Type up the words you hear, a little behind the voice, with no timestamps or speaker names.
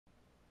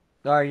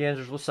Alright,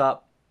 Yenzers, what's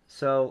up?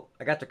 So,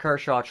 I got the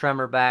Kershaw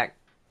Tremor back.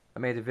 I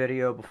made the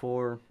video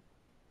before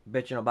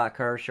bitching about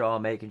Kershaw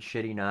making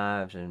shitty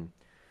knives, and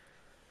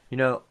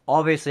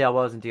obviously I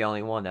wasn't the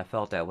only one that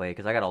felt that way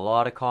because I got a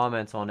lot of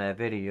comments on that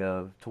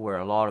video to where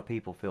a lot of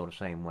people feel the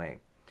same way.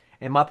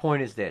 And my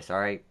point is this,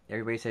 alright?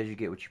 Everybody says you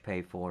get what you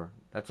pay for.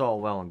 That's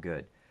all well and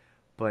good.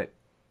 But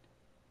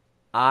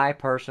I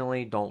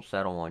personally don't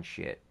settle on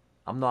shit.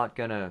 I'm not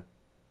gonna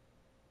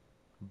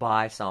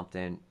buy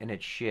something and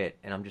it's shit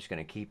and I'm just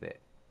gonna keep it.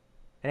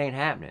 It ain't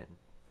happening.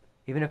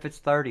 Even if it's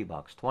 30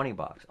 bucks, 20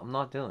 bucks, I'm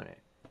not doing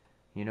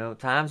it.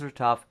 Times are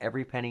tough,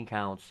 every penny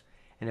counts,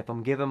 and if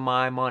I'm giving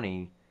my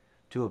money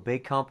to a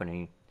big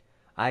company,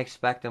 I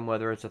expect them,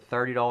 whether it's a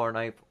 $30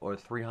 knife or a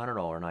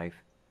 $300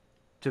 knife,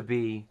 to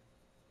be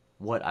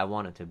what I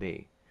want it to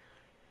be.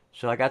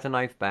 So I got the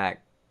knife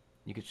back.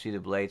 You can see the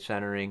blade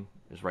centering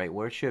is right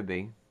where it should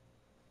be.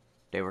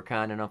 They were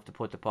kind enough to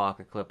put the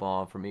pocket clip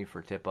on for me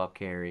for tip up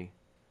carry,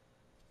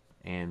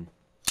 and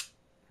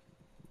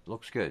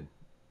looks good.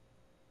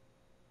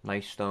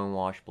 Nice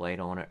Stonewash blade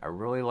on it. I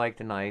really like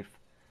the knife.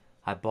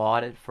 I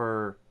bought it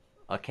for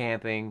a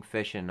camping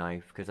fishing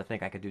knife because I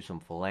think I could do some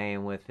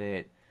filleting with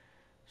it,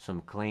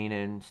 some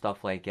cleaning,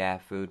 stuff like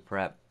that, food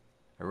prep.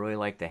 I really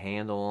like the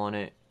handle on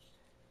it.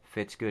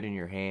 Fits good in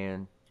your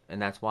hand,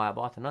 and that's why I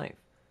bought the knife.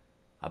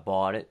 I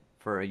bought it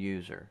for a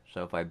user.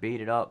 So if I beat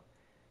it up,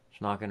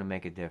 it's not going to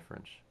make a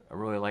difference. I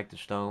really like the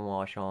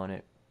Stonewash on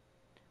it.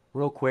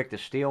 Real quick, the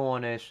steel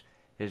on this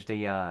is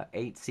the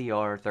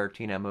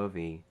 8CR13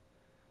 MOV.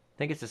 I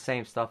think it's the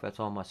same stuff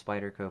that's on my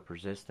Spyderco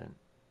Persistent.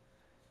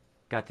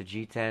 Got the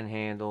G10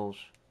 handles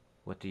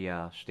with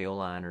the steel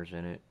liners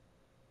in it.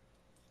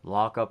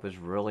 Lockup is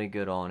really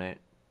good on it.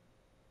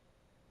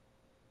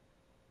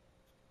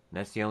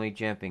 That's the only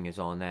jimping is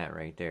on that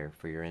right there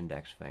for your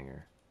index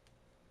finger.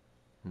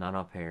 Not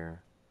up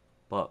here.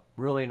 But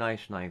really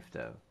nice knife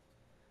though.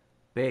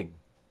 Big.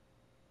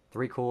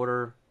 3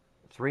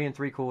 and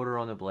 3/4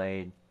 on the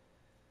blade.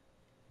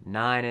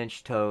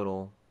 9-inch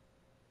total.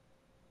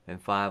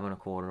 And 5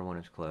 1/4 when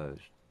it's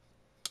closed.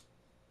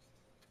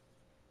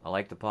 I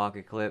like the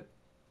pocket clip,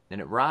 and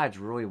it rides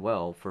really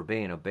well for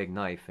being a big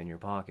knife in your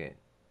pocket.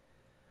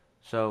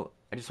 So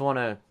I just want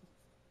to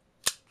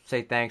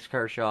say thanks,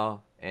 Kershaw,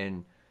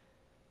 and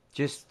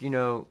just,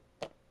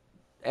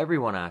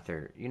 everyone out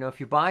there. If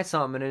you buy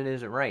something and it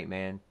isn't right,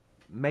 man,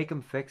 make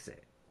them fix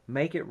it.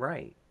 Make it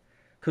right.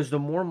 Because the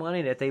more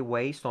money that they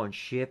waste on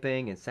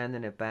shipping and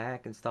sending it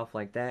back and stuff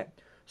like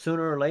that,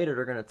 sooner or later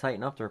they're going to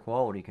tighten up their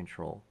quality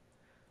control.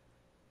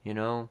 You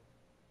know?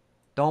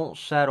 Don't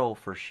settle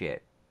for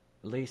shit.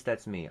 At least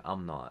that's me.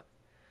 I'm not.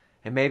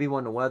 And maybe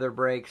when the weather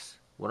breaks,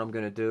 what I'm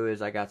gonna do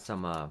is I got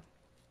some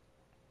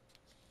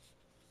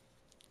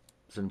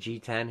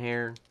G10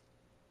 here.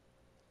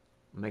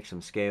 Make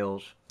some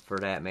scales for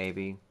that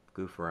maybe.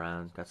 Goof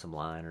around. Got some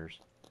liners.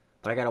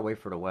 But I gotta wait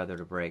for the weather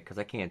to break because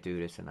I can't do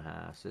this in the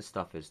house. This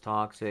stuff is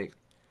toxic.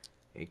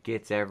 It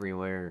gets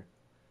everywhere.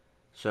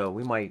 So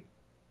we might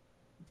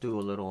do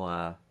a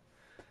little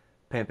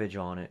pimpage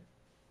on it.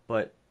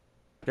 But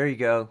there you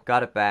go.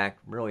 Got it back.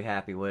 Really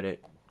happy with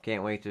it.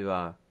 Can't wait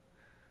to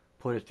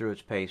put it through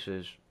its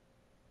paces.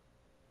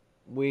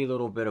 Wee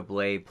little bit of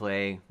blade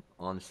play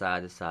on the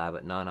side to side,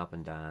 but none up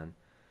and down.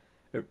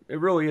 It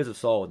really is a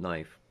solid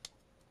knife.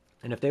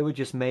 And if they would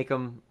just make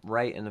them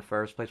right in the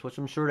first place, which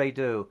I'm sure they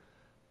do,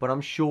 but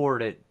I'm sure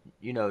that,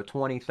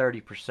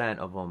 20-30%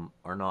 of them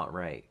are not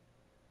right.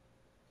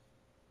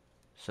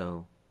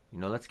 So,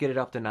 let's get it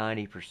up to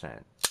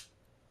 90%.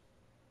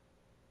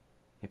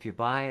 If you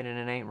buy it and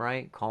it ain't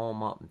right, call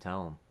them up and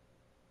tell them.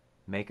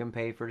 Make them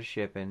pay for the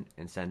shipping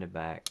and send it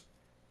back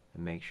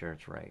and make sure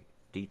it's right.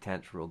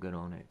 Detent's real good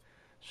on it.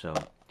 So,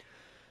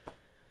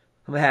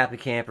 I'm a happy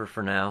camper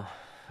for now.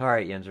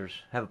 Alright, Yenzers.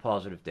 Have a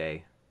positive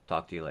day.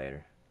 Talk to you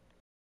later.